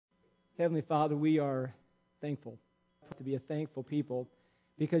Heavenly Father, we are thankful to be a thankful people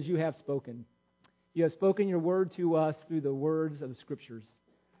because you have spoken. You have spoken your word to us through the words of the Scriptures.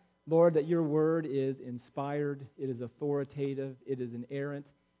 Lord, that your word is inspired, it is authoritative, it is inerrant,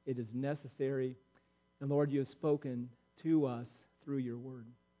 it is necessary. And Lord, you have spoken to us through your word.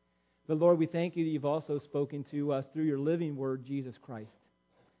 But Lord, we thank you that you've also spoken to us through your living word, Jesus Christ.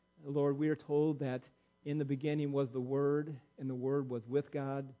 Lord, we are told that in the beginning was the Word, and the Word was with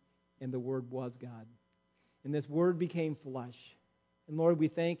God, and the Word was God. And this Word became flesh. And Lord, we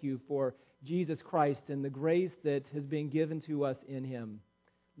thank you for Jesus Christ and the grace that has been given to us in Him.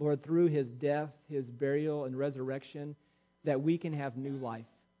 Lord, through His death, His burial, and resurrection, that we can have new life.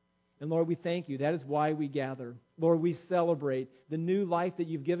 And Lord, we thank you. That is why we gather. Lord, we celebrate the new life that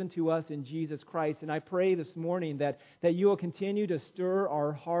you've given to us in Jesus Christ. And I pray this morning that you will continue to stir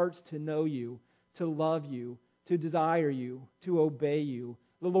our hearts to know you, to love you, to desire you, to obey you.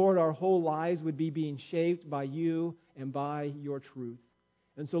 The Lord, our whole lives would be being shaped by you and by your truth.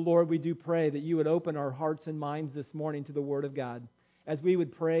 And so, Lord, we do pray that you would open our hearts and minds this morning to the Word of God. As we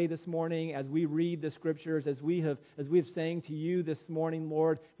would pray this morning, as we read the Scriptures, as we have sang to you this morning,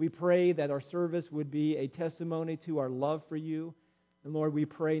 Lord, we pray that our service would be a testimony to our love for you. And Lord, we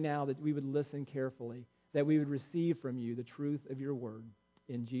pray now that we would listen carefully, that we would receive from you the truth of your word.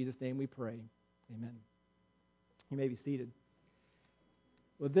 In Jesus' name we pray. Amen. You may be seated.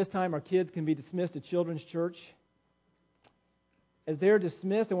 Well, at this time, our kids can be dismissed to Children's Church. As they're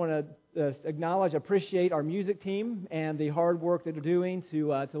dismissed, I want to appreciate our music team and the hard work that they're doing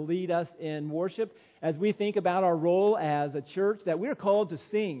to lead us in worship. As we think about our role as a church, that we're called to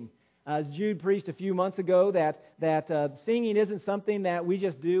sing. As Jude preached a few months ago, that singing isn't something that we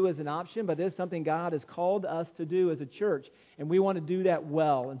just do as an option, but it is something God has called us to do as a church, and we want to do that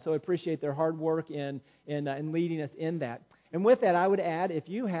well. And so I appreciate their hard work in leading us in that. And with that, I would add, if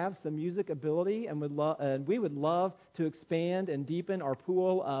you have some music ability and we would love to expand and deepen our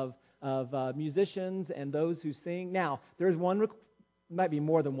pool of musicians and those who sing. Now, there's one, might be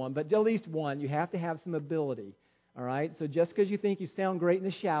more than one, but at least one. You have to have some ability. All right? So just because you think you sound great in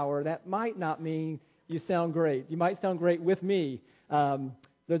the shower, that might not mean you sound great. You might sound great with me.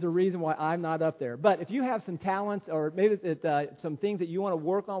 There's a reason why I'm not up there. But if you have some talents or maybe some things that you want to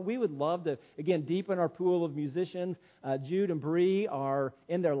work on, we would love to, again, deepen our pool of musicians. Jude and Bree are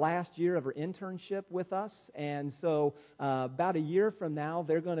in their last year of their internship with us. And so about a year from now,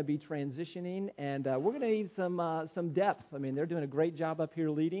 they're going to be transitioning. And we're going to need some depth. I mean, they're doing a great job up here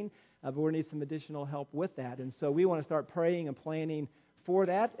leading, but we're going to need some additional help with that. And so we want to start praying and planning for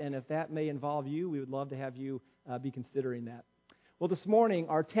that. And if that may involve you, we would love to have you be considering that. Well, this morning,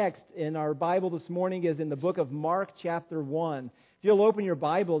 our text in our Bible this morning is in the book of Mark, chapter 1. If you'll open your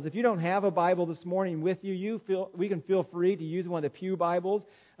Bibles, if you don't have a Bible this morning with you, we can feel free to use one of the Pew Bibles.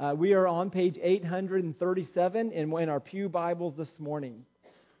 We are on page 837 in our Pew Bibles this morning.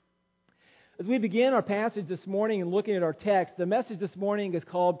 As we begin our passage this morning and looking at our text, the message this morning is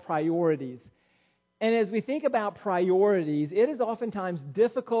called Priorities. And as we think about priorities, it is oftentimes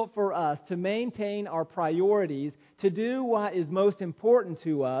difficult for us to maintain our priorities to do what is most important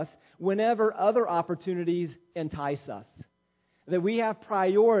to us whenever other opportunities entice us. That we have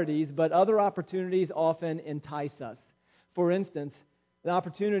priorities, but other opportunities often entice us. For instance, the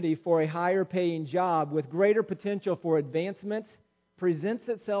opportunity for a higher paying job with greater potential for advancement presents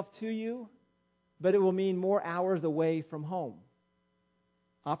itself to you, but it will mean more hours away from home.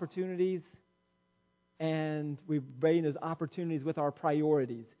 Opportunities, and we weigh those opportunities with our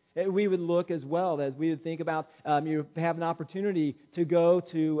priorities. We would look as well as we would think about you have an opportunity to go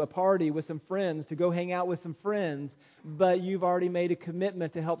to a party with some friends, to go hang out with some friends, but you've already made a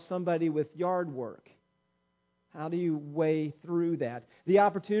commitment to help somebody with yard work. How do you weigh through that? You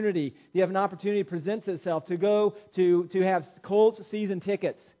have an opportunity presents itself to go to have Colts season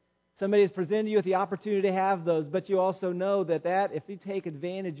tickets. Somebody has presented you with the opportunity to have those, but you also know that if you take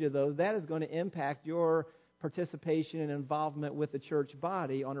advantage of those, that is going to impact your participation and involvement with the church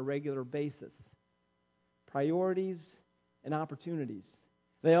body on a regular basis. Priorities and opportunities.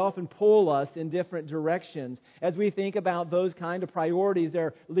 They often pull us in different directions. As we think about those kind of priorities, there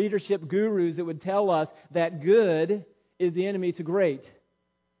are leadership gurus that would tell us that good is the enemy to great.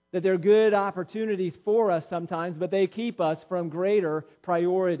 That there are good opportunities for us sometimes, but they keep us from greater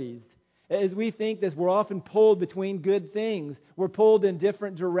priorities. As we think this, we're often pulled between good things. We're pulled in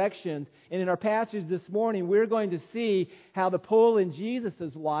different directions. And in our passage this morning, we're going to see how the pull in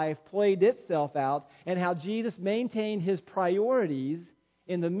Jesus' life played itself out and how Jesus maintained His priorities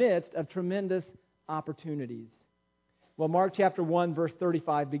in the midst of tremendous opportunities. Well, Mark chapter 1, verse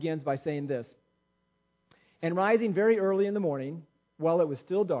 35 begins by saying this. And rising very early in the morning, while it was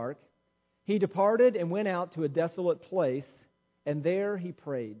still dark, He departed and went out to a desolate place, and there he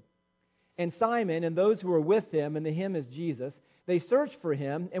prayed. And Simon and those who were with him, and the him is Jesus, they searched for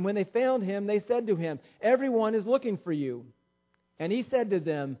him, and when they found him, they said to him, "Everyone is looking for you." And he said to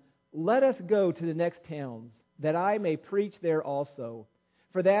them, "Let us go to the next towns, that I may preach there also.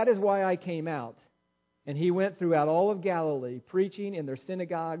 For that is why I came out." And he went throughout all of Galilee, preaching in their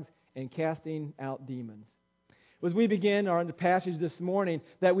synagogues and casting out demons. As we begin our passage this morning,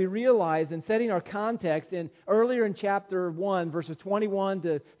 that we realize in setting our context, earlier in chapter 1, verses 21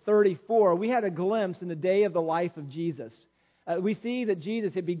 to 34, we had a glimpse in the day of the life of Jesus. We see that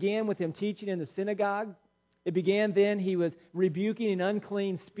Jesus, it began with him teaching in the synagogue. It began then, he was rebuking an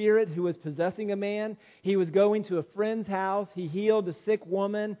unclean spirit who was possessing a man. He was going to a friend's house. He healed a sick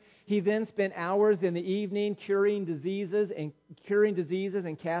woman. He then spent hours in the evening curing diseases and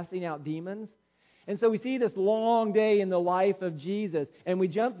casting out demons. And so we see this long day in the life of Jesus. And we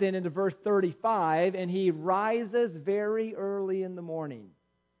jump then into verse 35, and he rises very early in the morning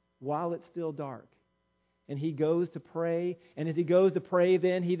while it's still dark. And he goes to pray. And as he goes to pray,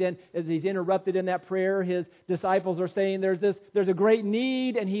 as he's interrupted in that prayer, his disciples are saying there's a great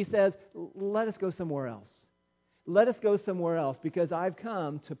need. And he says, "Let us go somewhere else. Let us go somewhere else, because I've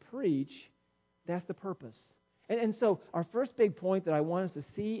come to preach." That's the purpose. And so our first big point that I want us to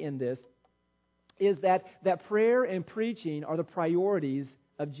see in this is that prayer and preaching are the priorities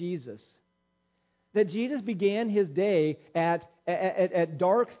of Jesus. That Jesus began his day at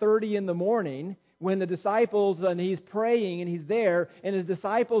dark 30 in the morning when the disciples, and he's praying and he's there, and his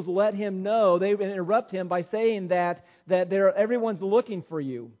disciples let him know, they interrupt him by saying that everyone's looking for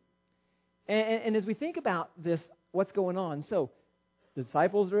you. And as we think about this, what's going on? So the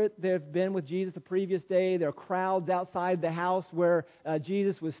disciples they've been with Jesus the previous day. There are crowds outside the house where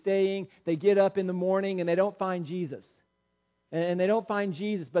Jesus was staying. They get up in the morning and they don't find Jesus. And they don't find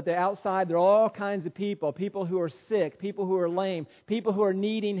Jesus, but they're outside. There are all kinds of people. People who are sick, people who are lame, people who are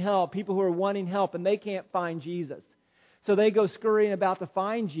needing help, people who are wanting help, and they can't find Jesus. So they go scurrying about to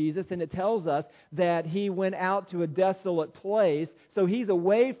find Jesus, and it tells us that he went out to a desolate place. So he's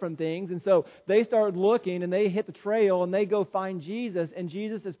away from things, and so they start looking, and they hit the trail, and they go find Jesus, and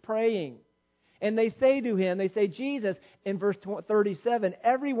Jesus is praying. And they say to him, "Jesus," in verse 37,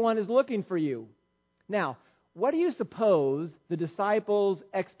 "everyone is looking for you." Now, what do you suppose the disciples'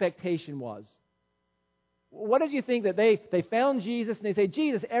 expectation was? What did you think that they found Jesus and they say,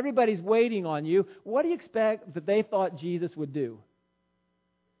 "Jesus, everybody's waiting on you." What do you expect that they thought Jesus would do?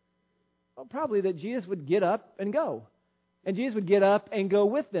 Well, probably that Jesus would get up and go. And Jesus would get up and go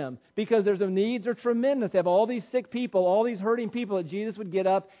with them, because the needs are tremendous. They have all these sick people, all these hurting people, that Jesus would get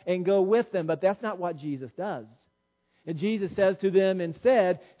up and go with them. But that's not what Jesus does. And Jesus says to them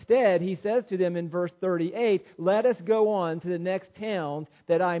instead, he says to them in verse 38, "Let us go on to the next towns,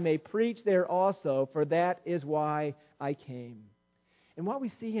 that I may preach there also, for that is why I came." And what we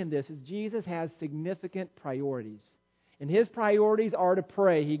see in this is Jesus has significant priorities. And his priorities are to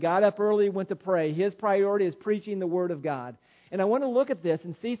pray. He got up early, went to pray. His priority is preaching the Word of God. And I want to look at this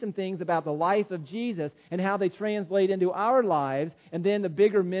and see some things about the life of Jesus and how they translate into our lives, and then the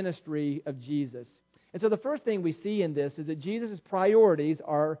bigger ministry of Jesus. And so the first thing we see in this is that Jesus' priorities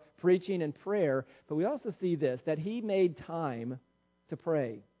are preaching and prayer, but we also see this, that he made time to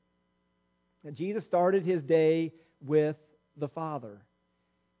pray. Now, Jesus started his day with the Father.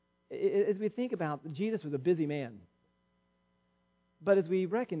 As we think about, Jesus was a busy man. But as we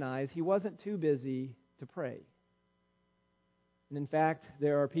recognize, he wasn't too busy to pray. And in fact,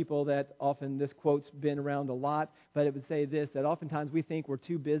 there are people that often, this quote's been around a lot, but it would say this, that oftentimes we think we're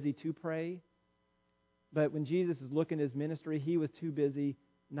too busy to pray. But when Jesus is looking at his ministry, he was too busy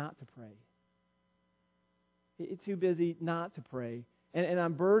not to pray. Too busy not to pray. And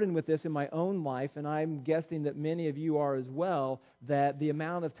I'm burdened with this in my own life, and I'm guessing that many of you are as well, that the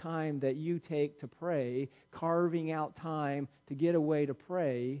amount of time that you take to pray, carving out time to get away to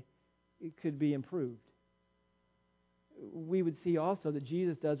pray, it could be improved. We would see also that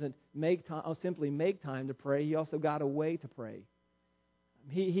Jesus doesn't simply make time to pray. He also got away to pray.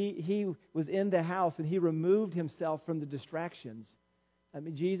 He was in the house, and he removed himself from the distractions. I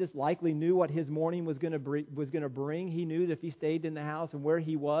mean, Jesus likely knew what his morning was going to bring. He knew that if he stayed in the house and where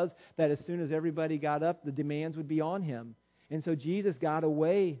he was, that as soon as everybody got up, the demands would be on him. And so Jesus got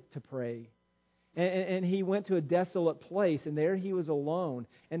away to pray. And he went to a desolate place, and there he was alone.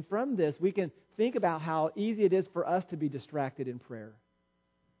 And from this, we can think about how easy it is for us to be distracted in prayer.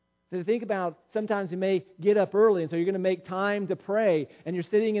 To think about, sometimes you may get up early, and so you're going to make time to pray, and you're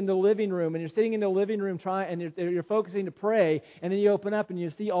sitting in the living room, and you're focusing to pray, and then you open up and you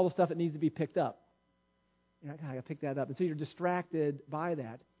see all the stuff that needs to be picked up. You're like, I got to pick that up. And so you're distracted by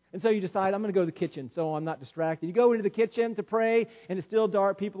that. And so you decide, I'm going to go to the kitchen so I'm not distracted. You go into the kitchen to pray, and it's still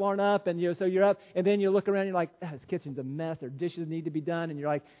dark. People aren't up, and so you're up. And then you look around, and you're like, this kitchen's a mess. Their dishes need to be done. And you're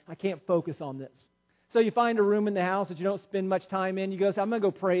like, I can't focus on this. So you find a room in the house that you don't spend much time in. You go, I'm going to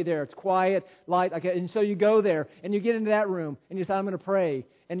go pray there. It's quiet, light. And so you go there, and you get into that room, and you say, I'm going to pray.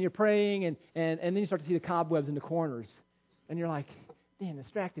 And you're praying, and then you start to see the cobwebs in the corners. And you're like, damn,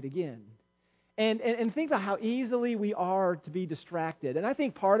 distracted again. And think about how easily we are to be distracted. And I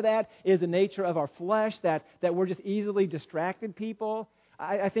think part of that is the nature of our flesh, that we're just easily distracted people.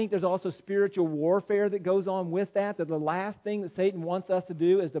 I think there's also spiritual warfare that goes on with that the last thing that Satan wants us to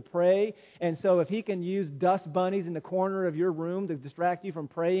do is to pray. And so if he can use dust bunnies in the corner of your room to distract you from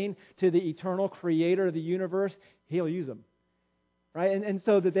praying to the eternal creator of the universe, he'll use them. Right? And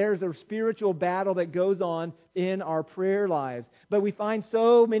so that there's a spiritual battle that goes on in our prayer lives. But we find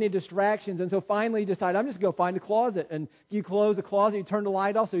so many distractions, and so finally you decide, I'm just going to go find a closet. And you close the closet, you turn the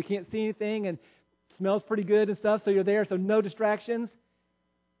light off so you can't see anything, and it smells pretty good and stuff, so you're there, so no distractions,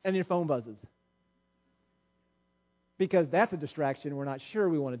 and your phone buzzes. Because that's a distraction we're not sure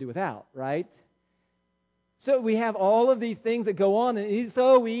we want to do without, right? So we have all of these things that go on, and he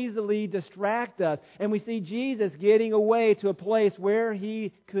so easily distract us. And we see Jesus getting away to a place where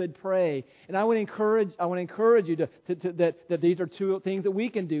he could pray. And I want to encourage you that these are two things that we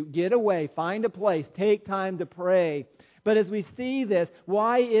can do. Get away, find a place, take time to pray. But as we see this,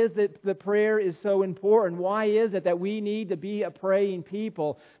 why is it that prayer is so important? Why is it that we need to be a praying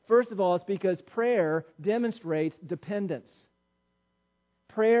people? First of all, it's because prayer demonstrates dependence.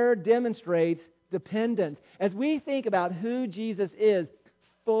 Prayer demonstrates dependence. As we think about who Jesus is,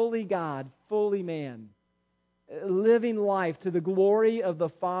 fully God, fully man, living life to the glory of the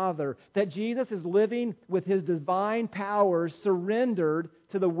Father, that Jesus is living with His divine powers surrendered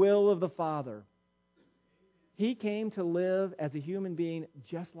to the will of the Father. He came to live as a human being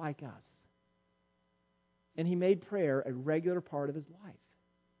just like us. And He made prayer a regular part of His life.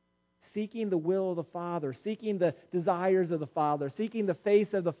 Seeking the will of the Father, seeking the desires of the Father, seeking the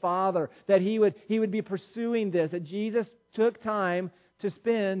face of the Father, that He would be pursuing this, that Jesus took time to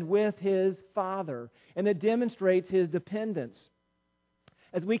spend with His Father, and that demonstrates His dependence.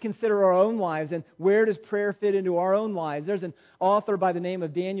 As we consider our own lives and where does prayer fit into our own lives, there's an author by the name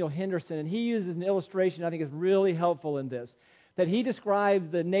of Daniel Henderson, and he uses an illustration I think is really helpful in this. That he describes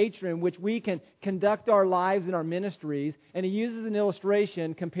the nature in which we can conduct our lives and our ministries, and he uses an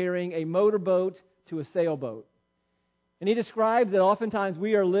illustration comparing a motorboat to a sailboat. And he describes that oftentimes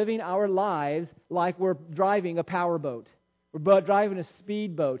we are living our lives like we're driving a powerboat. We're driving a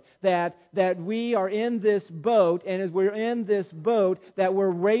speedboat, that we are in this boat, and as we're in this boat, that we're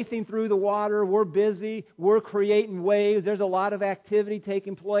racing through the water, we're busy, we're creating waves, there's a lot of activity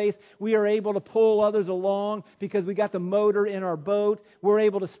taking place. We are able to pull others along because we got the motor in our boat. We're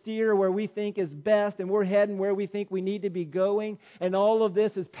able to steer where we think is best, and we're heading where we think we need to be going. And all of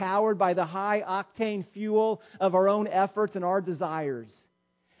this is powered by the high-octane fuel of our own efforts and our desires.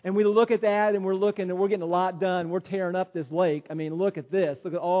 And we look at that and we're looking and we're getting a lot done. We're tearing up this lake. I mean, look at this.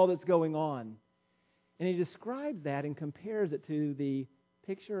 Look at all that's going on. And he describes that and compares it to the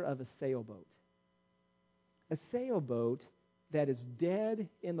picture of a sailboat. A sailboat that is dead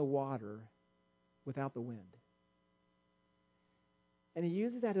in the water without the wind. And he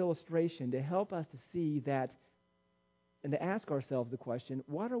uses that illustration to help us to see that and to ask ourselves the question,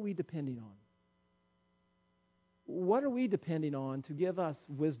 what are we depending on? What are we depending on to give us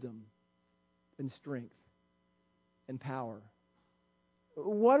wisdom and strength and power?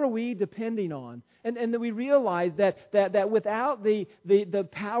 What are we depending on? And that we realize that without the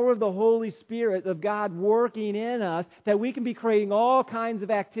power of the Holy Spirit of God working in us, that we can be creating all kinds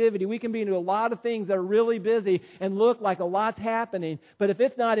of activity. We can be into a lot of things that are really busy and look like a lot's happening. But if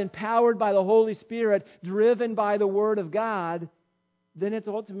it's not empowered by the Holy Spirit, driven by the Word of God, then it's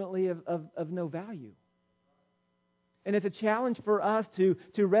ultimately of no value. And it's a challenge for us to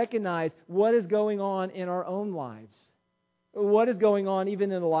recognize what is going on in our own lives. What is going on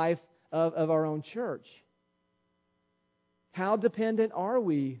even in the life of our own church. How dependent are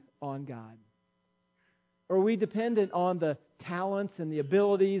we on God? Are we dependent on the talents and the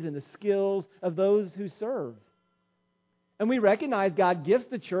abilities and the skills of those who serve? And we recognize God gifts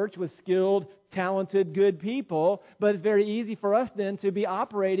the church with skilled, talented, good people, but it's very easy for us then to be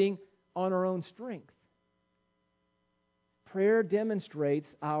operating on our own strength. Prayer demonstrates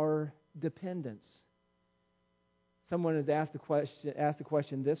our dependence. Someone has asked the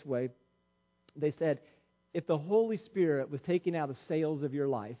question this way. They said, if the Holy Spirit was taking out the sails of your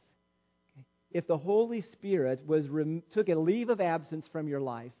life, if the Holy Spirit took a leave of absence from your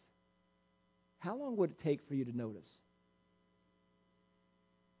life, how long would it take for you to notice?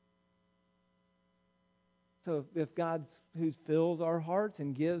 So if God who fills our hearts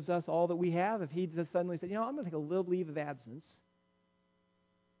and gives us all that we have, if He just suddenly said, I'm going to take a little leave of absence,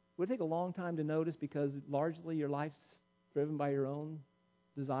 would it take a long time to notice because largely your life's driven by your own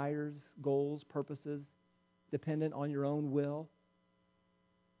desires, goals, purposes, dependent on your own will?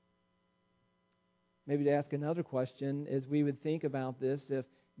 Maybe to ask another question is we would think about this. If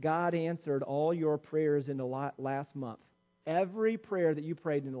God answered all your prayers in the last month, every prayer that you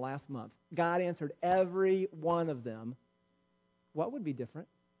prayed in the last month, God answered every one of them, what would be different?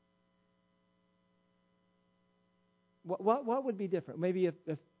 What would be different? Maybe a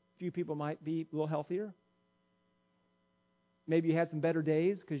few people might be a little healthier. Maybe you had some better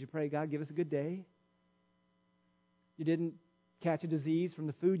days because you prayed, God, give us a good day. You didn't catch a disease from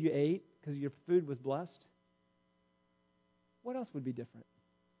the food you ate because your food was blessed. What else would be different?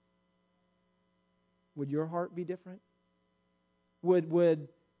 Would your heart be different? Would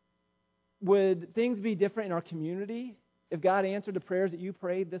things be different in our community if God answered the prayers that you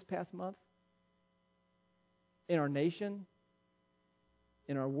prayed this past month? In our nation?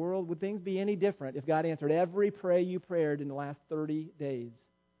 In our world? Would things be any different if God answered every prayer you prayed in the last 30 days?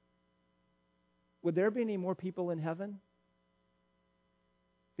 Would there be any more people in heaven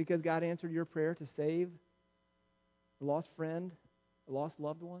because God answered your prayer to save a lost friend, a lost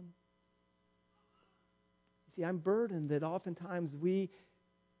loved one? See, I'm burdened that oftentimes we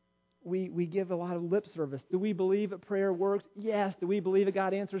give a lot of lip service. Do we believe that prayer works? Yes. Do we believe that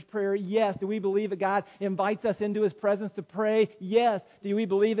God answers prayer? Yes. Do we believe that God invites us into His presence to pray? Yes. Do we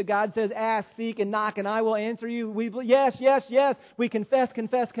believe that God says, ask, seek, and knock, and I will answer you? Yes, yes, yes. We confess.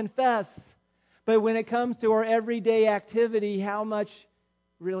 But when it comes to our everyday activity, how much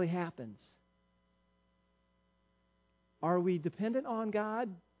really happens? Are we dependent on God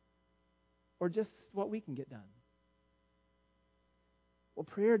or just what we can get done? Well,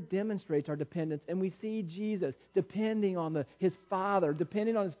 prayer demonstrates our dependence, and we see Jesus depending on His Father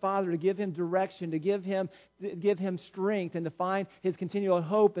to give Him direction, to give Him strength, and to find His continual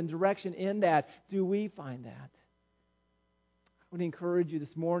hope and direction in that. Do we find that? I would encourage you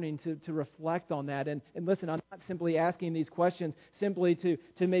this morning to reflect on that. And listen, I'm not simply asking these questions simply to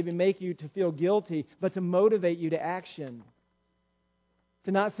maybe make you to feel guilty, but to motivate you to action.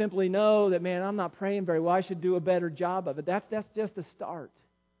 To not simply know that, man, I'm not praying very well, I should do a better job of it. That's just a start.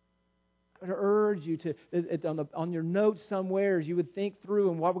 I would urge you to, on your notes somewhere, as you would think through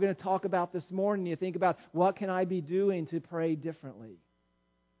and what we're going to talk about this morning, you think about what can I be doing to pray differently.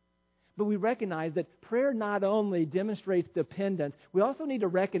 But we recognize that prayer not only demonstrates dependence, we also need to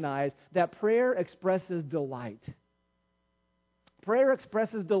recognize that prayer expresses delight. Prayer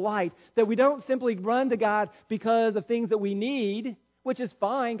expresses delight, that we don't simply run to God because of things that we need, which is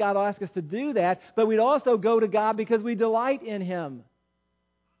fine. God will ask us to do that. But we'd also go to God because we delight in Him.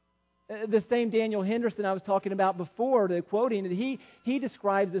 The same Daniel Henderson I was talking about before, quoting, he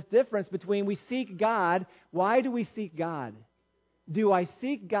describes this difference between we seek God. Why do we seek God? Do I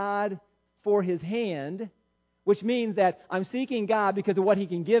seek God for His hand, which means that I'm seeking God because of what He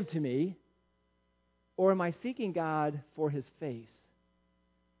can give to me, or am I seeking God for His face,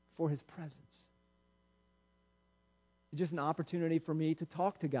 for His presence? It's just an opportunity for me to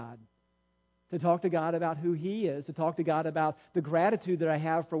talk to God about who He is, to talk to God about the gratitude that I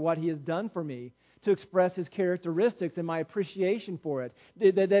have for what He has done for me, to express His characteristics and my appreciation for it.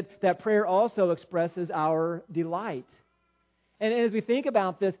 That prayer also expresses our delight. And as we think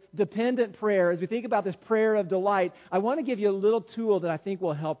about this dependent prayer, as we think about this prayer of delight, I want to give you a little tool that I think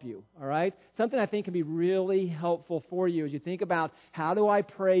will help you, all right? Something I think can be really helpful for you as you think about how do I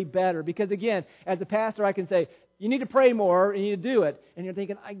pray better? Because again, as a pastor, I can say, you need to pray more, and you need to do it. And you're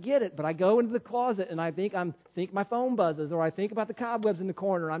thinking, I get it, but I go into the closet, and I think my phone buzzes, or I think about the cobwebs in the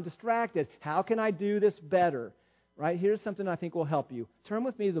corner, I'm distracted. How can I do this better? Right? Here's something I think will help you. Turn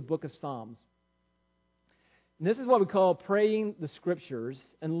with me to the book of Psalms. And this is what we call praying the Scriptures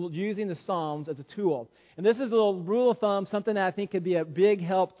and using the Psalms as a tool. And this is a little rule of thumb, something that I think could be a big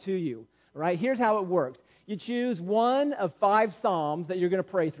help to you. All right? Here's how it works. You choose one of 5 Psalms that you're going to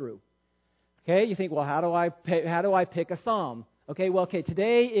pray through. Okay, you think, well, how do I pick a psalm? Okay,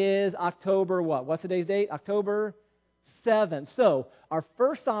 today is October what? What's today's date? October 7th. So our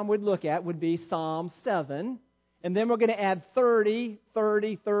first psalm we'd look at would be Psalm 7. And then we're going to add 30,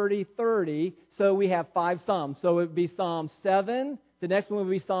 30, 30, 30. So we have 5 psalms. So it would be Psalm 7. The next one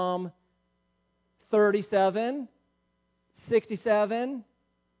would be Psalm 37, 67,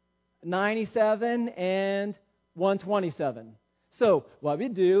 97, and 127. So what we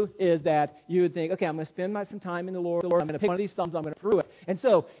do is that you would think, okay, I'm going to spend some time in the Lord. I'm going to pick one of these Psalms. I'm going to prove it. And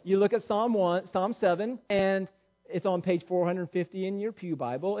so you look at Psalm 7, and it's on page 450 in your Pew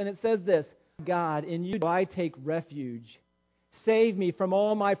Bible, and it says this: God, in you do I take refuge. Save me from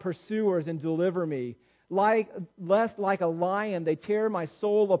all my pursuers and deliver me. Lest like a lion they tear my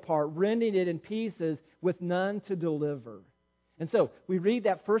soul apart, rending it in pieces with none to deliver. And so we read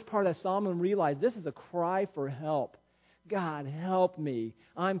that first part of that psalm and realize this is a cry for help. God, help me.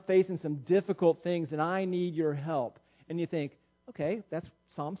 I'm facing some difficult things and I need your help. And you think, okay, that's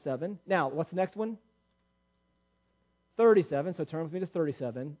Psalm 7. Now, what's the next one? 37. So turn with me to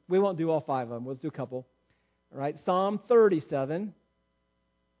 37. We won't do all 5 of them. We'll just do a couple. All right, Psalm 37.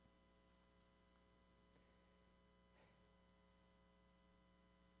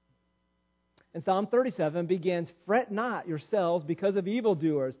 And Psalm 37 begins, "Fret not yourselves because of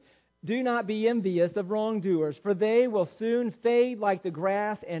evildoers. Do not be envious of wrongdoers, for they will soon fade like the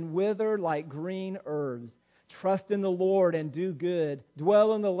grass and wither like green herbs. Trust in the Lord and do good.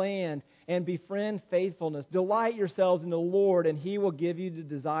 Dwell in the land and befriend faithfulness. Delight yourselves in the Lord, and He will give you the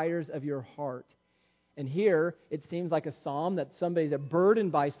desires of your heart." And here, it seems like a psalm that somebody's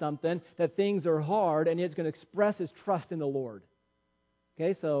burdened by something, that things are hard, and it's going to express his trust in the Lord.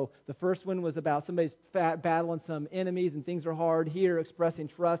 Okay, so the first one was about somebody's battling some enemies and things are hard. Here, expressing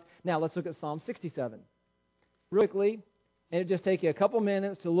trust. Now, let's look at Psalm 67. Real quickly, and it'll just take you a couple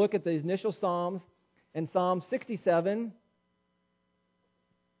minutes to look at the initial Psalms. And Psalm 67,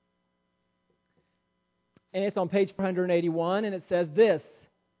 and it's on page 481, and it says this: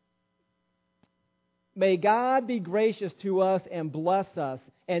 "May God be gracious to us and bless us,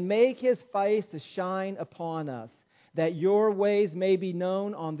 and make His face to shine upon us, that your ways may be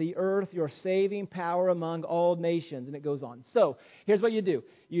known on the earth, your saving power among all nations." And it goes on. So, here's what you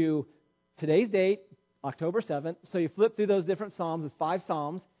do. Today's date, October 7th, so you flip through those different Psalms. It's 5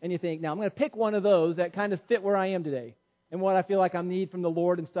 Psalms, and you think, now I'm going to pick one of those that kind of fit where I am today and what I feel like I need from the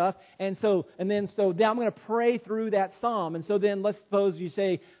Lord and stuff. And so now I'm going to pray through that Psalm. And so then let's suppose you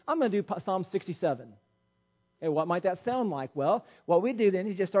say, I'm going to do Psalm 67. And what might that sound like? Well, what we do then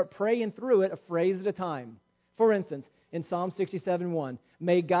is just start praying through it a phrase at a time. For instance, in Psalm 67:1,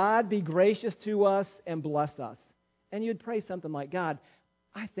 "May God be gracious to us and bless us." And you'd pray something like, "God,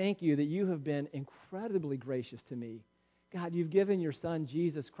 I thank you that you have been incredibly gracious to me. God, you've given your Son,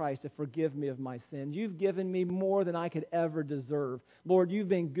 Jesus Christ, to forgive me of my sins. You've given me more than I could ever deserve. Lord, you've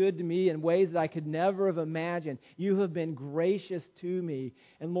been good to me in ways that I could never have imagined. You have been gracious to me.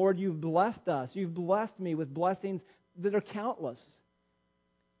 And Lord, you've blessed us. You've blessed me with blessings that are countless.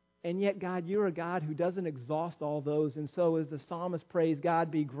 And yet, God, you're a God who doesn't exhaust all those. And so as the psalmist prays, God,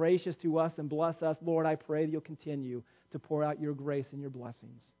 be gracious to us and bless us. Lord, I pray that you'll continue to pour out your grace and your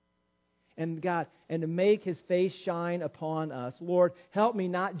blessings. And God, and to make His face shine upon us. Lord, help me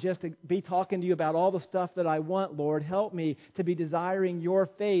not just to be talking to you about all the stuff that I want, Lord. Help me to be desiring your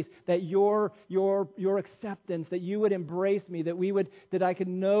face, that your acceptance, that you would embrace me, that I could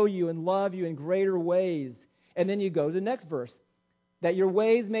know you and love you in greater ways. And then you go to the next verse, that your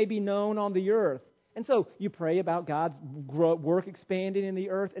ways may be known on the earth. And so you pray about God's work expanding in the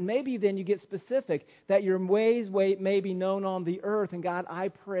earth, and maybe then you get specific, that your ways may be known on the earth. And God, I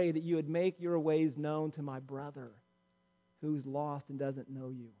pray that you would make your ways known to my brother who's lost and doesn't know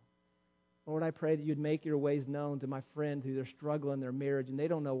you. Lord, I pray that you'd make your ways known to my friend who they're struggling in their marriage and they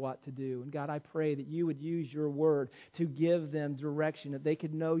don't know what to do. And God, I pray that you would use your word to give them direction, that they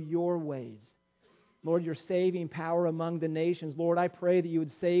could know your ways. Lord, your saving power among the nations. Lord, I pray that you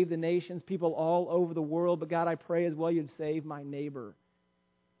would save the nations, people all over the world. But God, I pray as well you'd save my neighbor.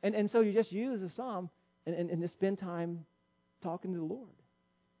 And so you just use the psalm and just spend time talking to the Lord.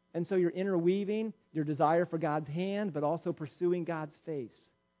 And so you're interweaving your desire for God's hand, but also pursuing God's face.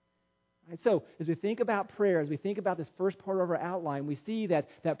 Right, so as we think about prayer, as we think about this first part of our outline, we see that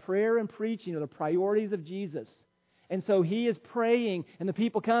prayer and preaching are the priorities of Jesus. And so he is praying, and the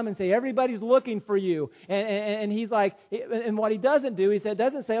people come and say, everybody's looking for you. And he's like, and what he doesn't do,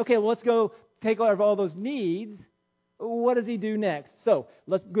 doesn't say, okay, well, let's go take care of all those needs. What does he do next? So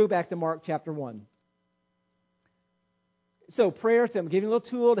let's go back to Mark chapter 1. So prayer, so I'm giving you a little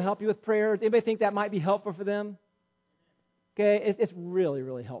tool to help you with prayers. Anybody think that might be helpful for them? Okay, it's really,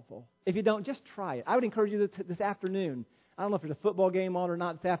 really helpful. If you don't, just try it. I would encourage you this afternoon. I don't know if there's a football game on or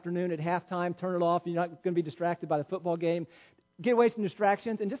not this afternoon at halftime. Turn it off. You're not going to be distracted by the football game. Get away from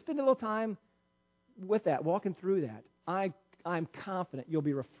distractions and just spend a little time with that, walking through that. I'm confident you'll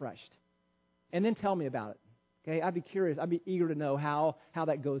be refreshed. And then tell me about it. Okay, I'd be curious. I'd be eager to know how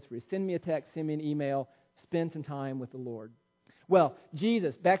that goes for you. Send me a text, send me an email. Spend some time with the Lord. Well,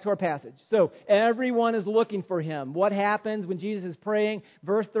 Jesus, back to our passage. So everyone is looking for him. What happens when Jesus is praying?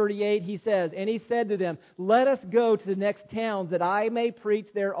 Verse 38, he says, and he said to them, let us go to the next towns that I may preach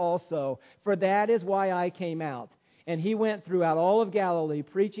there also, for that is why I came out. And he went throughout all of Galilee,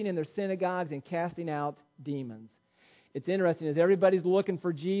 preaching in their synagogues and casting out demons. It's interesting, as everybody's looking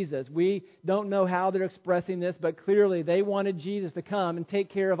for Jesus, we don't know how they're expressing this, but clearly they wanted Jesus to come and take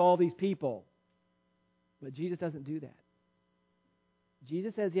care of all these people. But Jesus doesn't do that.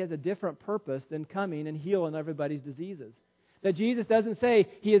 Jesus says He has a different purpose than coming and healing everybody's diseases. That Jesus doesn't say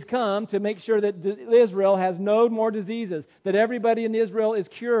He has come to make sure that Israel has no more diseases, that everybody in Israel is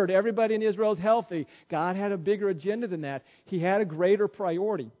cured, everybody in Israel is healthy. God had a bigger agenda than that. He had a greater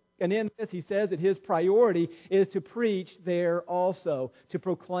priority. And in this, He says that His priority is to preach there also, to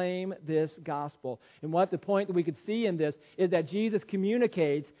proclaim this gospel. And what the point that we could see in this is that Jesus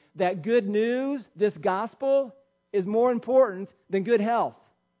communicates that good news, this gospel, is more important than good health.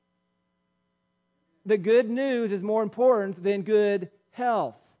 The good news is more important than good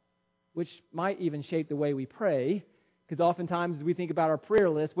health, which might even shape the way we pray, because oftentimes as we think about our prayer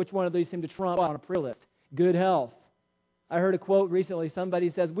list, which one of these seem to trump on a prayer list? Good health. I heard a quote recently.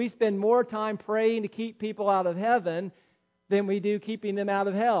 Somebody says, we spend more time praying to keep people out of heaven than we do keeping them out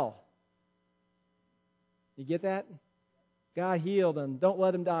of hell. You get that? God heal them. Don't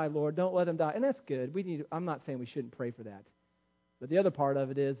let them die, Lord. Don't let them die. And that's good. I'm not saying we shouldn't pray for that. But the other part of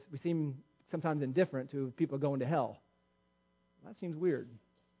it is we seem sometimes indifferent to people going to hell. That seems weird,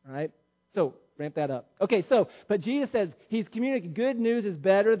 right? So, ramp that up. Okay, but Jesus says He's communicating good news is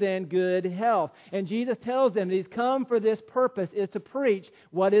better than good health. And Jesus tells them that He's come for this purpose, is to preach.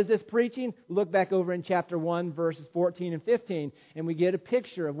 What is this preaching? Look back over in chapter 1, verses 14 and 15, and we get a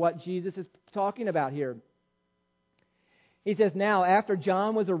picture of what Jesus is talking about here. He says, now, after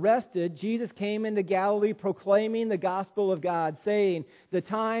John was arrested, Jesus came into Galilee proclaiming the gospel of God, saying, the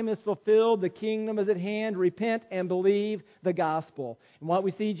time is fulfilled, the kingdom is at hand, repent and believe the gospel. And what we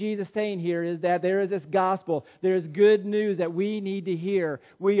see Jesus saying here is that there is this gospel, there is good news that we need to hear.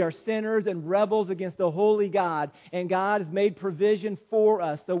 We are sinners and rebels against the holy God, and God has made provision for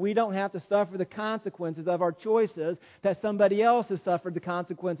us, so we don't have to suffer the consequences of our choices, that somebody else has suffered the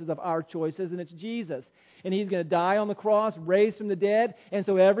consequences of our choices, and it's Jesus. And He's going to die on the cross, raised from the dead. And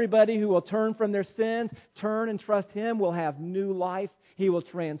so everybody who will turn from their sins, turn and trust Him, will have new life. He will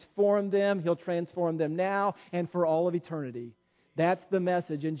transform them. He'll transform them now and for all of eternity. That's the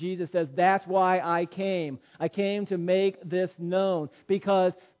message. And Jesus says, that's why I came. I came to make this known.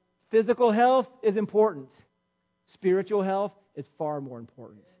 Because physical health is important. Spiritual health is far more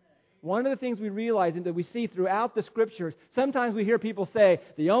important. One of the things we realize and that we see throughout the Scriptures, sometimes we hear people say,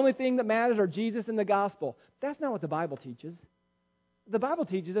 the only thing that matters are Jesus and the gospel. That's not what the Bible teaches. The Bible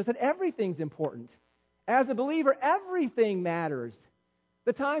teaches us that everything's important. As a believer, everything matters.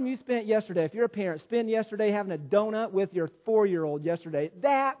 The time you spent yesterday, if you're a parent, spend yesterday having a donut with your 4-year-old yesterday,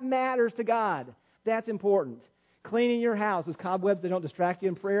 that matters to God. That's important. Cleaning your house with cobwebs that don't distract you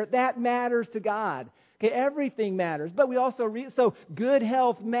in prayer, that matters to God. Okay, everything matters. But we also, so good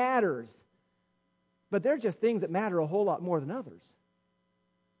health matters. But they're just things that matter a whole lot more than others.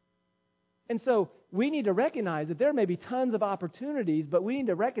 And so we need to recognize that there may be tons of opportunities, but we need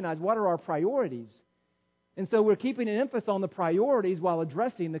to recognize what are our priorities. And so we're keeping an emphasis on the priorities while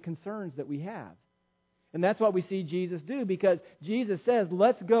addressing the concerns that we have. And that's what we see Jesus do, because Jesus says,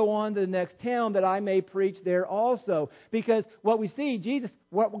 let's go on to the next town that I may preach there also. Because what we're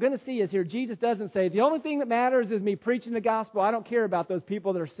going to see is here, Jesus doesn't say, the only thing that matters is me preaching the gospel. I don't care about those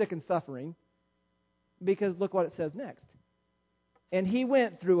people that are sick and suffering. Because look what it says next. And He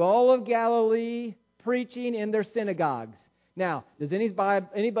went through all of Galilee, preaching in their synagogues. Now, does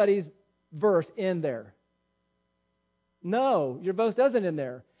anybody's verse end there? No, your verse doesn't end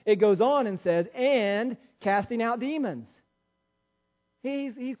there. It goes on and says, and casting out demons.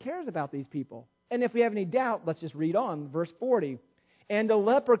 He cares about these people. And if we have any doubt, let's just read on. Verse 40. And a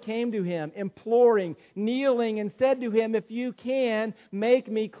leper came to Him, imploring, kneeling, and said to Him, if you can,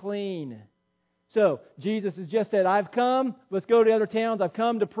 make me clean. So, Jesus has just said, I've come, let's go to other towns, I've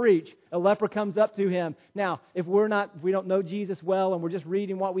come to preach. A leper comes up to Him. Now, if we don't know Jesus well, and we're just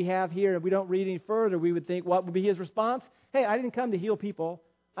reading what we have here, and we don't read any further, we would think, what would be His response? Hey, I didn't come to heal people.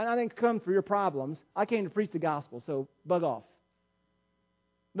 I didn't come for your problems. I came to preach the gospel, so bug off.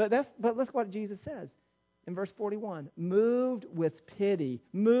 But look what Jesus says in verse 41. Moved with pity,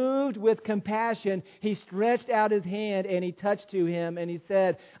 moved with compassion, He stretched out His hand and He touched to him and He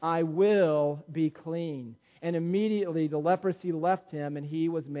said, I will be clean. And immediately the leprosy left him and he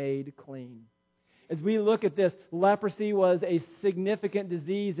was made clean. As we look at this, leprosy was a significant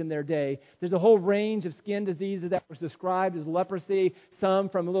disease in their day. There's a whole range of skin diseases that was described as leprosy, some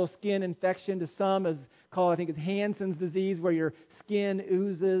from a little skin infection to some as called, I think it's Hansen's disease, where your skin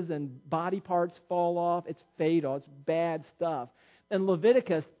oozes and body parts fall off. It's fatal. It's bad stuff. And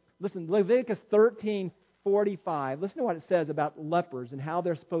Leviticus 13 45. Listen to what it says about lepers and how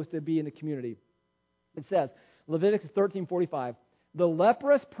they're supposed to be in the community. It says, Leviticus 13:45, the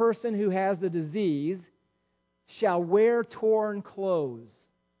leprous person who has the disease shall wear torn clothes,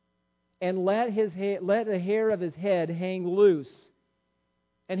 and let the hair of his head hang loose,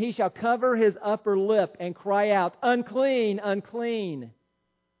 and he shall cover his upper lip and cry out, unclean, unclean.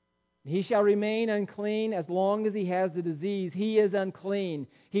 He shall remain unclean as long as he has the disease. He is unclean.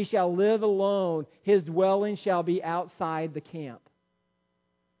 He shall live alone. His dwelling shall be outside the camp.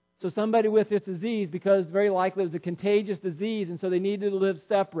 So somebody with this disease, because very likely it was a contagious disease, and so they needed to live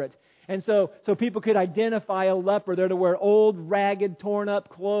separate. And so people could identify a leper. They're to wear old, ragged, torn up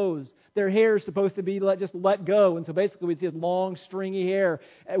clothes. Their hair is supposed to be just let go. And so basically we see this long, stringy hair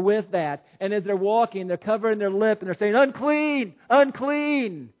with that. And as they're walking, they're covering their lip and they're saying, unclean,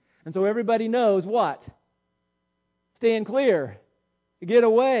 unclean. And so everybody knows what? Stand clear. Get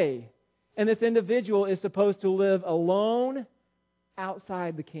away. And this individual is supposed to live alone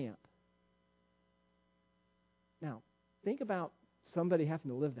outside the camp. Now, think about somebody having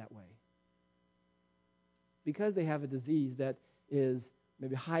to live that way. Because they have a disease that is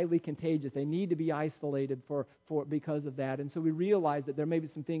maybe highly contagious, they need to be isolated because of that. And so we realize that there may be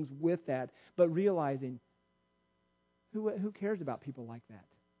some things with that, but realizing who cares about people like that?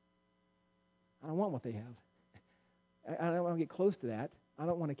 I don't want what they have. I don't want to get close to that. I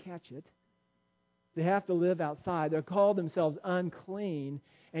don't want to catch it. They have to live outside. They're called themselves unclean.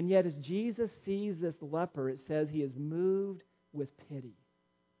 And yet as Jesus sees this leper, it says he is moved with pity.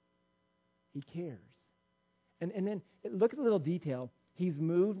 He cares. And then look at the little detail. He's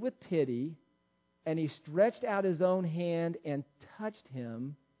moved with pity, and he stretched out his own hand and touched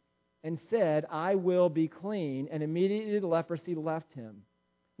him and said, I will be clean. And immediately the leprosy left him.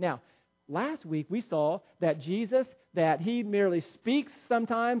 Now, last week we saw that Jesus, that he merely speaks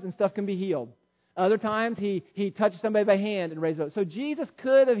sometimes and stuff can be healed. Other times he touches somebody by hand and raises it up. So Jesus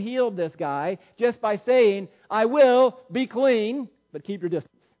could have healed this guy just by saying, I will be clean, but keep your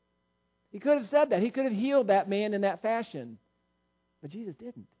distance. He could have said that. He could have healed that man in that fashion. But Jesus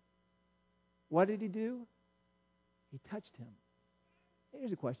didn't. What did he do? He touched him.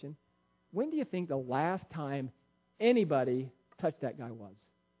 Here's a question. When do you think the last time anybody touched that guy was?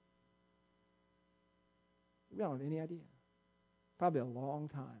 We don't have any idea. Probably a long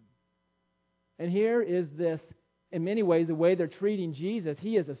time. And here is this, in many ways, the way they're treating Jesus.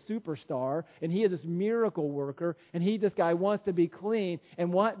 He is a superstar, and he is this miracle worker, and this guy wants to be clean.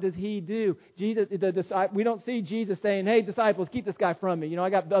 And what does he do? We don't see Jesus saying, hey, disciples, keep this guy from me. I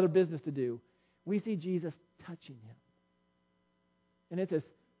got other business to do. We see Jesus touching him. And it's this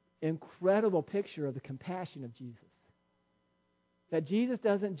incredible picture of the compassion of Jesus. That Jesus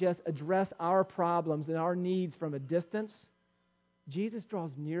doesn't just address our problems and our needs from a distance. Jesus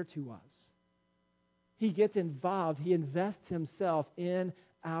draws near to us. He gets involved. He invests himself in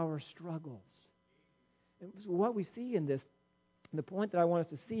our struggles. And so what we see in this, the point that I want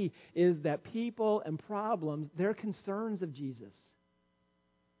us to see, is that people and problems, they're concerns of Jesus.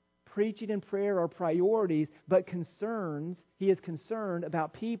 Preaching and prayer are priorities, but he is concerned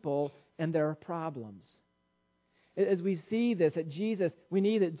about people and their problems. As we see this, we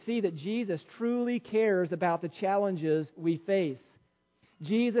need to see that Jesus truly cares about the challenges we face.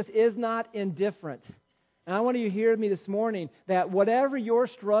 Jesus is not indifferent. And I want you to hear me this morning that whatever your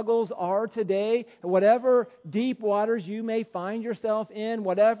struggles are today, whatever deep waters you may find yourself in,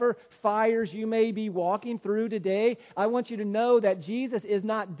 whatever fires you may be walking through today, I want you to know that Jesus is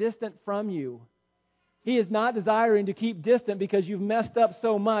not distant from you. He is not desiring to keep distant because you've messed up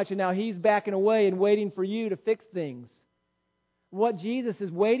so much and now He's backing away and waiting for you to fix things. What Jesus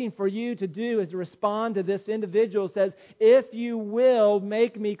is waiting for you to do is to respond to this individual who says, if you will,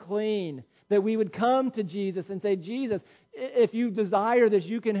 make me clean. That we would come to Jesus and say, Jesus, if you desire this,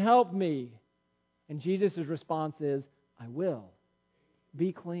 you can help me. And Jesus' response is, I will.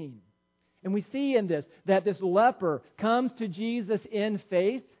 Be clean. And we see in this that this leper comes to Jesus in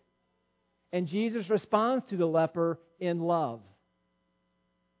faith, and Jesus responds to the leper in love.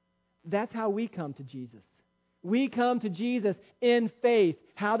 That's how we come to Jesus. We come to Jesus in faith.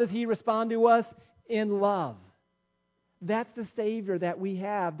 How does He respond to us? In love. That's the Savior that we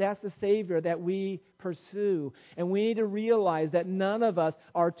have. That's the Savior that we pursue. And we need to realize that none of us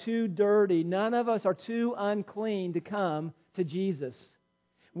are too dirty. None of us are too unclean to come to Jesus.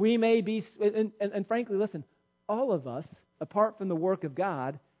 We may be, and frankly, listen, all of us, apart from the work of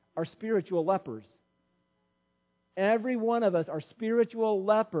God, are spiritual lepers. Every one of us are spiritual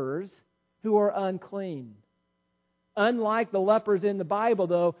lepers who are unclean. Unlike the lepers in the Bible,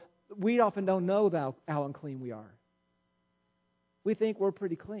 though, we often don't know how unclean we are. We think we're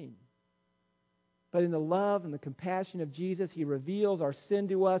pretty clean. But in the love and the compassion of Jesus, He reveals our sin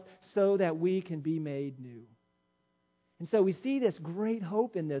to us so that we can be made new. And so we see this great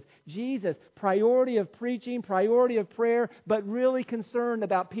hope in this. Jesus, priority of preaching, priority of prayer, but really concerned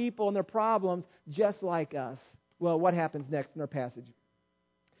about people and their problems just like us. Well, what happens next in our passage?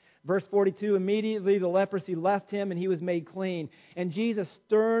 Verse 42, immediately the leprosy left him and he was made clean. And Jesus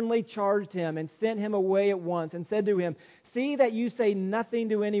sternly charged him and sent him away at once and said to him, "See that you say nothing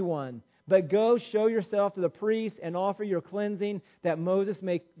to anyone, but go show yourself to the priest and offer your cleansing that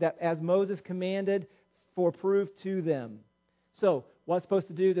as Moses commanded for proof to them." So, what's supposed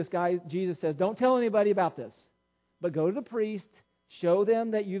to do? This guy, Jesus says, don't tell anybody about this, but go to the priest, show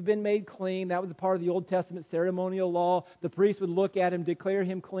them that you've been made clean. That was a part of the Old Testament ceremonial law. The priest would look at him, declare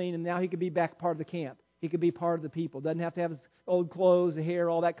him clean, and now he could be back part of the camp. He could be part of the people. Doesn't have to have his old clothes, the hair,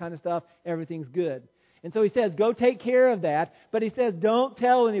 all that kind of stuff. Everything's good. And so he says, go take care of that, but he says, don't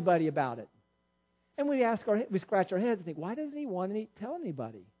tell anybody about it. And we scratch our heads and think, why doesn't he want to tell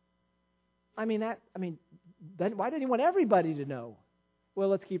anybody? Then why didn't he want everybody to know? Well,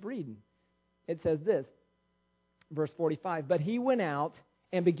 let's keep reading. It says this, verse 45, but he went out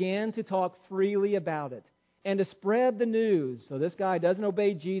and began to talk freely about it and to spread the news. So this guy doesn't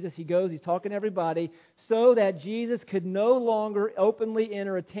obey Jesus. He goes, he's talking to everybody, so that Jesus could no longer openly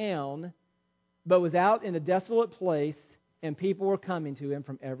enter a town, but was out in a desolate place, and people were coming to him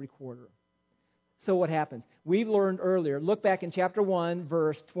from every quarter. So what happens? We've learned earlier, look back in chapter 1,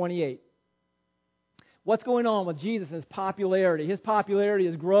 verse 28. What's going on with Jesus and His popularity? His popularity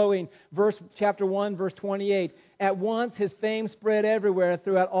is growing. Chapter 1, verse 28. At once His fame spread everywhere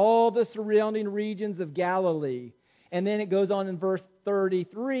throughout all the surrounding regions of Galilee. And then it goes on in verse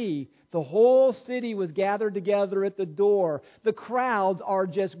 33. The whole city was gathered together at the door. The crowds are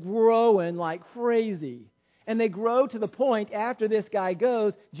just growing like crazy. And they grow to the point, after this guy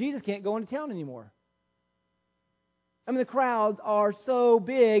goes, Jesus can't go into town anymore. The crowds are so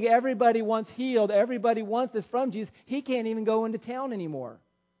big. Everybody wants healed. Everybody wants this from Jesus. He can't even go into town anymore.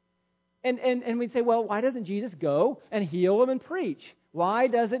 And we'd say, well, why doesn't Jesus go and heal them and preach? Why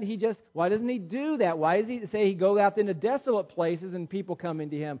doesn't He do that? Why does He say He goes out into desolate places and people come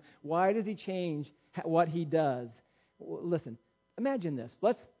into Him? Why does He change what He does? Listen, imagine this.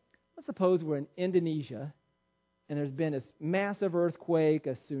 Let's suppose we're in Indonesia, and there's been this massive earthquake,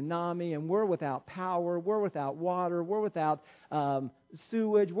 a tsunami, and we're without power, we're without water, we're without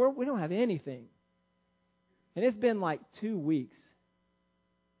sewage, we don't have anything. And it's been like 2 weeks,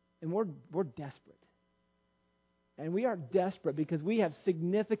 and we're desperate. And we are desperate because we have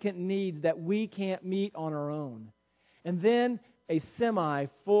significant needs that we can't meet on our own. And then a semi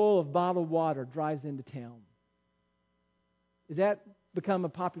full of bottled water drives into town. Does that become a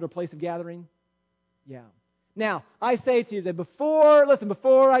popular place of gathering? Yeah. Now, I say to you that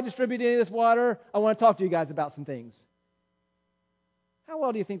before I distribute any of this water, I want to talk to you guys about some things. How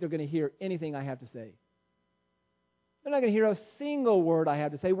well do you think they're going to hear anything I have to say? They're not going to hear a single word I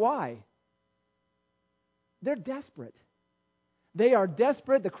have to say. Why? They're desperate. They are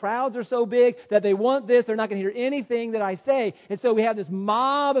desperate. The crowds are so big that they want this. They're not going to hear anything that I say. And so we have this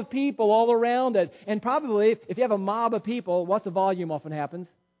mob of people all around it. And probably, if you have a mob of people, what's the volume often happens?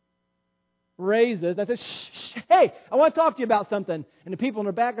 Raises. I said, shh, hey, I want to talk to you about something. And the people in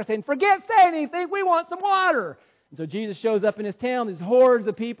the back are saying, forget saying anything, we want some water. And so Jesus shows up in His town, these hordes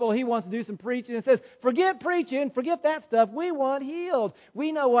of people, He wants to do some preaching and says, forget preaching, forget that stuff, we want healed.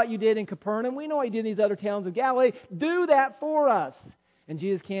 We know what you did in Capernaum, we know what you did in these other towns of Galilee, do that for us. And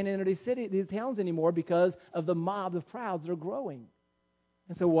Jesus can't enter these towns anymore because of the mob of crowds that are growing.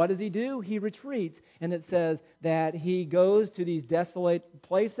 And so what does He do? He retreats. And it says that He goes to these desolate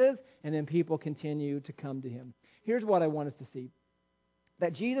places, and then people continue to come to Him. Here's what I want us to see.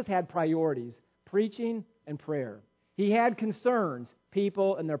 That Jesus had priorities, preaching and prayer. He had concerns,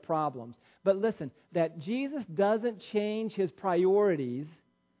 people and their problems. But listen, that Jesus doesn't change His priorities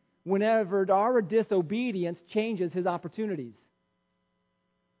whenever our disobedience changes His opportunities.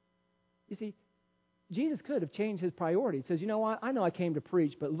 You see, Jesus could have changed His priorities. He says, you know what, I know I came to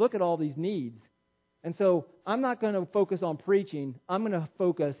preach, but look at all these needs. And so I'm not going to focus on preaching. I'm going to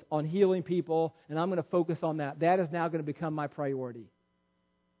focus on healing people, and I'm going to focus on that. That is now going to become my priority.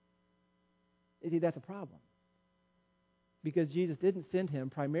 You see, that's a problem. Because Jesus didn't send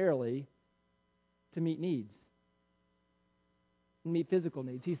Him primarily to meet needs, meet physical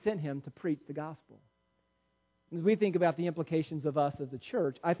needs. He sent Him to preach the gospel. As we think about the implications of us as a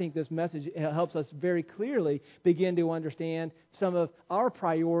church, I think this message helps us very clearly begin to understand some of our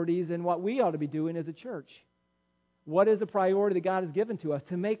priorities and what we ought to be doing as a church. What is the priority that God has given to us?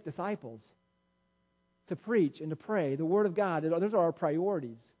 To make disciples, to preach and to pray. The Word of God, those are our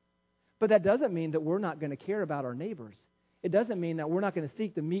priorities. But that doesn't mean that we're not going to care about our neighbors. It doesn't mean that we're not going to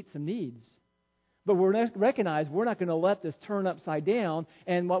seek to meet some needs. But we're recognize we're not going to let this turn upside down.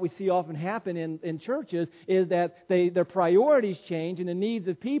 And what we see often happen in churches is that their priorities change and the needs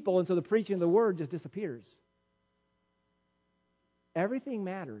of people, and so the preaching of the Word just disappears. Everything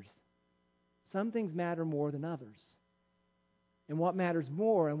matters. Some things matter more than others. And what matters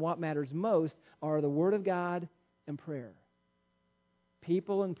more and what matters most are the Word of God and prayer.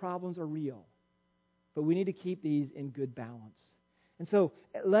 People and problems are real, but we need to keep these in good balance. And so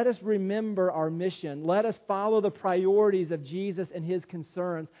let us remember our mission. Let us follow the priorities of Jesus and His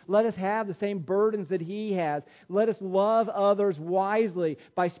concerns. Let us have the same burdens that He has. Let us love others wisely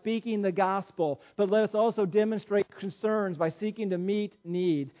by speaking the gospel. But let us also demonstrate concerns by seeking to meet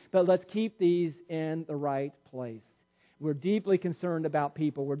needs. But let's keep these in the right place. We're deeply concerned about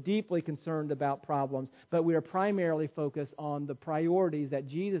people. We're deeply concerned about problems. But we are primarily focused on the priorities that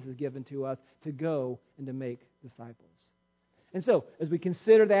Jesus has given to us to go and to make disciples. And so, as we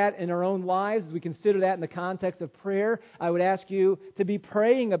consider that in our own lives, as we consider that in the context of prayer, I would ask you to be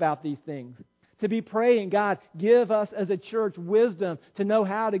praying about these things. To be praying, God, give us as a church wisdom to know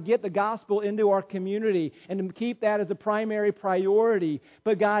how to get the gospel into our community and to keep that as a primary priority.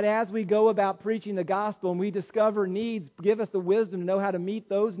 But God, as we go about preaching the gospel and we discover needs, give us the wisdom to know how to meet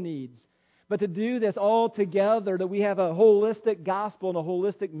those needs. But to do this all together, that we have a holistic gospel and a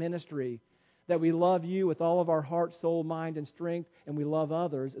holistic ministry. That we love You with all of our heart, soul, mind, and strength, and we love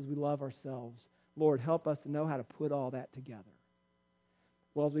others as we love ourselves. Lord, help us to know how to put all that together.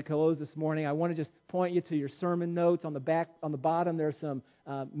 Well, as we close this morning, I want to just point you to your sermon notes. On the bottom, there's some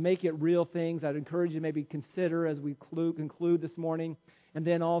make it real things I'd encourage you to maybe consider as we conclude this morning. And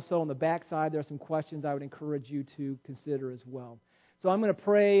then also on the back side, there are some questions I would encourage you to consider as well. So I'm going to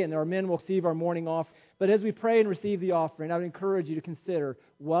pray, and our men will receive our morning off. But as we pray and receive the offering, I would encourage you to consider,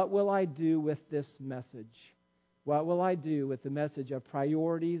 what will I do with this message? What will I do with the message of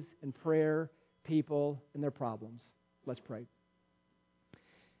priorities and prayer, people, and their problems? Let's pray.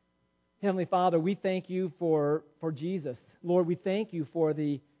 Heavenly Father, we thank You for Jesus. Lord, we thank You for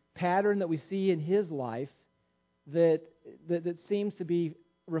the pattern that we see in His life that seems to be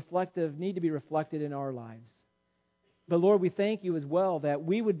reflective, need to be reflected in our lives. But Lord, we thank You as well that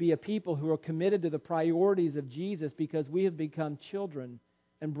we would be a people who are committed to the priorities of Jesus because we have become children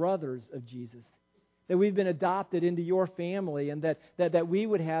and brothers of Jesus. That we've been adopted into Your family, and that we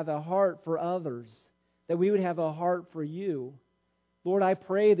would have a heart for others. That we would have a heart for You. Lord, I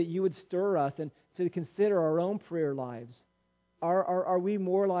pray that You would stir us and to consider our own prayer lives. Are we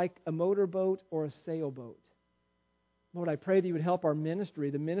more like a motorboat or a sailboat? Lord, I pray that You would help our ministry,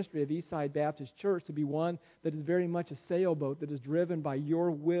 the ministry of Eastside Baptist Church, to be one that is very much a sailboat that is driven by Your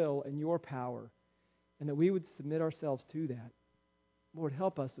will and Your power, and that we would submit ourselves to that. Lord,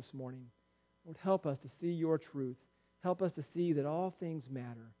 help us this morning. Lord, help us to see Your truth. Help us to see that all things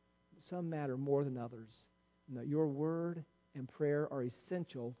matter. Some matter more than others, and that Your word and prayer are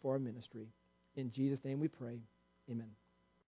essential for our ministry. In Jesus' name we pray. Amen.